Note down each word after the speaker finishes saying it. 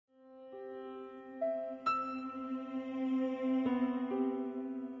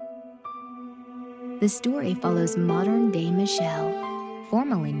The story follows modern-day Michelle,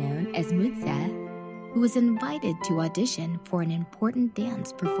 formerly known as Muzi, who was invited to audition for an important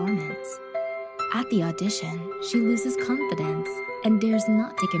dance performance. At the audition, she loses confidence and dares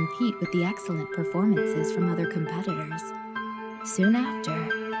not to compete with the excellent performances from other competitors. Soon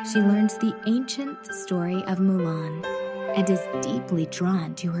after, she learns the ancient story of Mulan and is deeply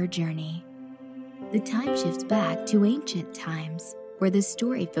drawn to her journey. The time shifts back to ancient times, where the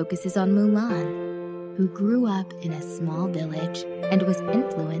story focuses on Mulan, who grew up in a small village and was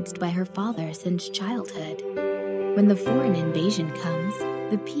influenced by her father since childhood. When the foreign invasion comes,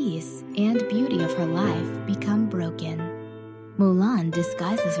 the peace and beauty of her life become broken. Mulan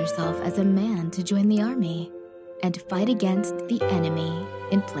disguises herself as a man to join the army and fight against the enemy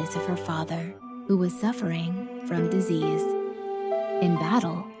in place of her father, who was suffering from disease. In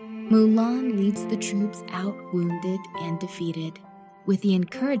battle, Mulan leads the troops out wounded and defeated. With the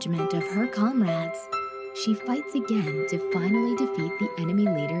encouragement of her comrades, she fights again to finally defeat the enemy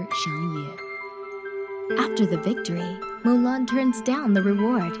leader Shan Yu. After the victory, Mulan turns down the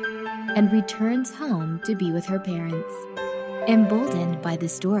reward and returns home to be with her parents. Emboldened by the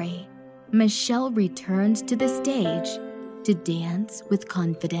story, Michelle returns to the stage to dance with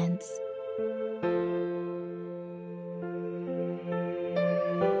confidence.